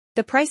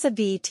The price of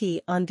VET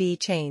on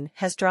VeChain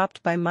has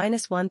dropped by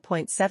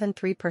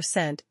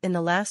 -1.73% in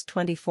the last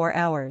 24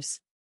 hours.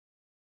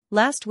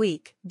 Last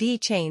week,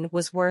 VeChain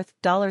was worth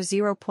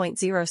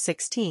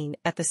 $0.016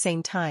 at the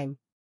same time.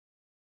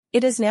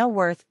 It is now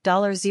worth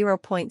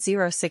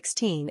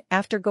 $0.016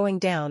 after going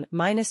down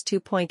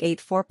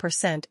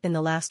 -2.84% in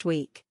the last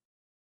week.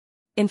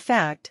 In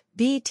fact,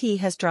 VET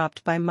has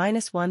dropped by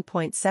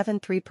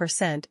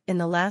 -1.73% in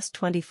the last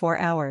 24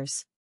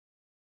 hours.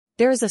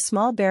 There is a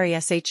small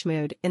bearish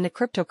mood in the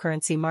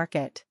cryptocurrency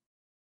market.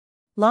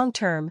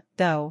 Long-term,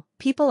 though,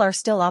 people are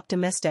still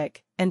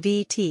optimistic, and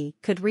VET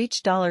could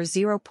reach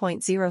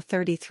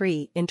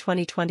 $0.033 in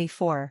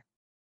 2024.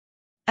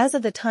 As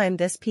of the time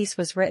this piece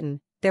was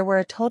written, there were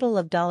a total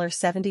of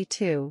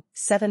 $72,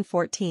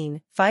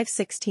 714,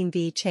 516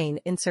 VeChain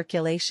in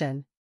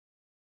circulation.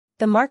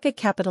 The market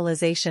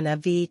capitalization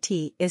of VET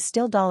is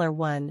still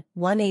 $1,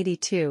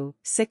 182,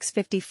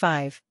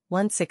 655,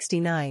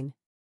 169.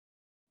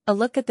 A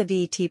look at the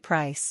VET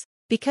price.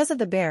 Because of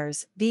the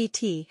bears,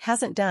 VET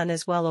hasn't done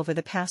as well over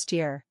the past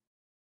year.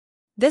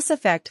 This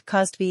effect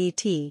caused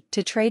VET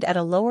to trade at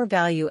a lower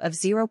value of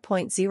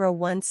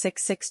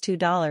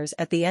 $0.01662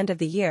 at the end of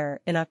the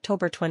year in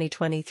October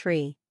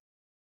 2023.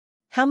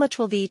 How much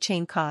will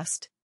VeChain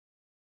cost?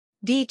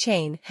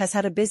 VeChain has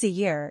had a busy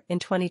year in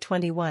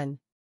 2021.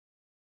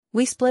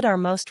 We split our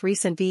most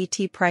recent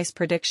VET price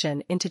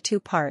prediction into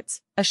two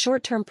parts, a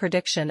short-term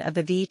prediction of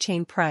the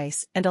VeChain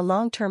price and a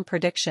long-term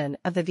prediction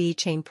of the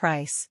VeChain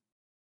price.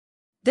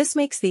 This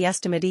makes the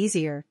estimate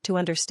easier to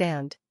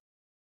understand.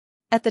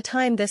 At the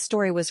time this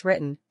story was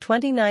written,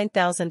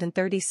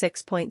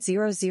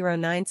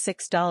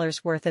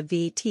 $29,036.0096 worth of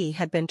VET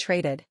had been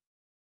traded.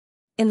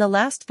 In the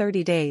last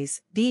 30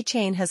 days,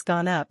 VeChain has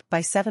gone up by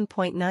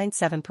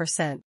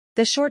 7.97%.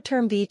 The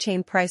short-term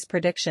VeChain price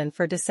prediction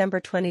for December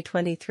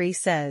 2023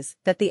 says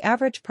that the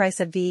average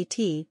price of VET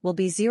will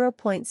be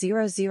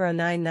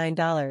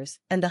 $0.0099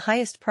 and the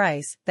highest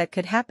price that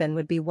could happen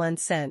would be 1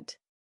 cent.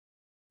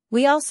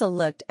 We also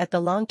looked at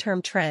the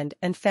long-term trend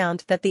and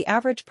found that the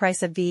average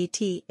price of VET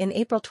in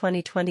April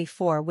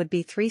 2024 would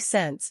be 3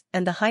 cents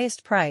and the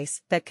highest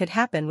price that could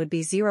happen would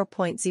be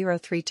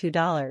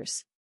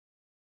 $0.032.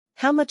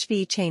 How much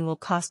VeChain will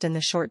cost in the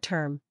short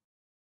term?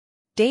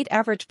 Date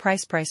average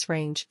price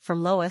range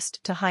from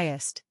lowest to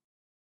highest.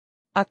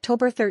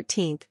 October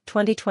 13,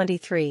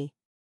 2023.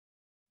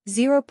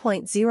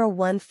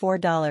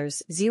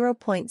 $0.014,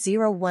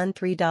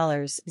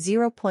 $0.013,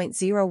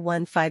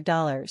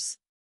 $0.015.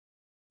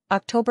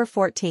 October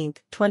 14,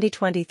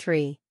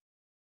 2023.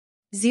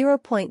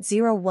 $0.014,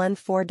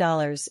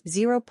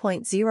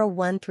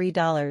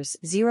 $0.013,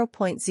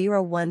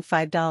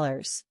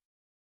 $0.015.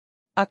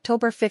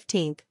 October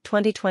 15,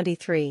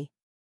 2023.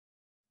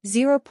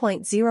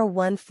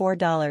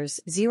 $0.014,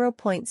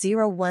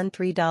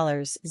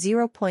 $0.013,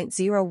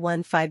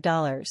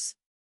 $0.015.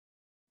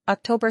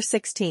 October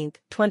 16,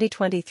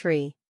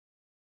 2023.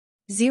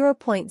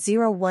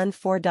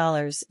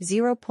 $0.014,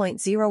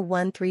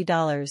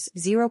 $0.013,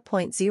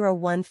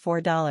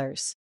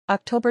 $0.014.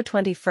 October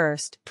 21,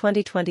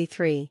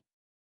 2023.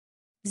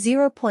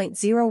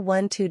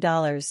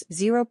 $0.012,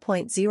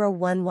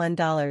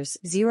 $0.011,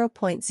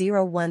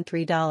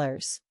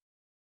 $0.013.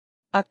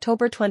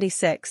 October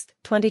 26,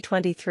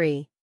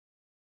 2023.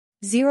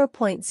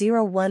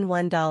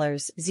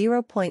 $0.011,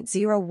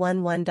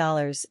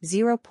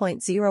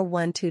 $0.011,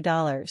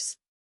 $0.012.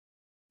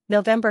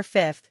 November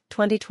 5,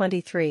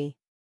 2023.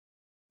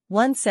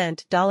 1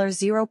 cent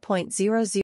 $0.00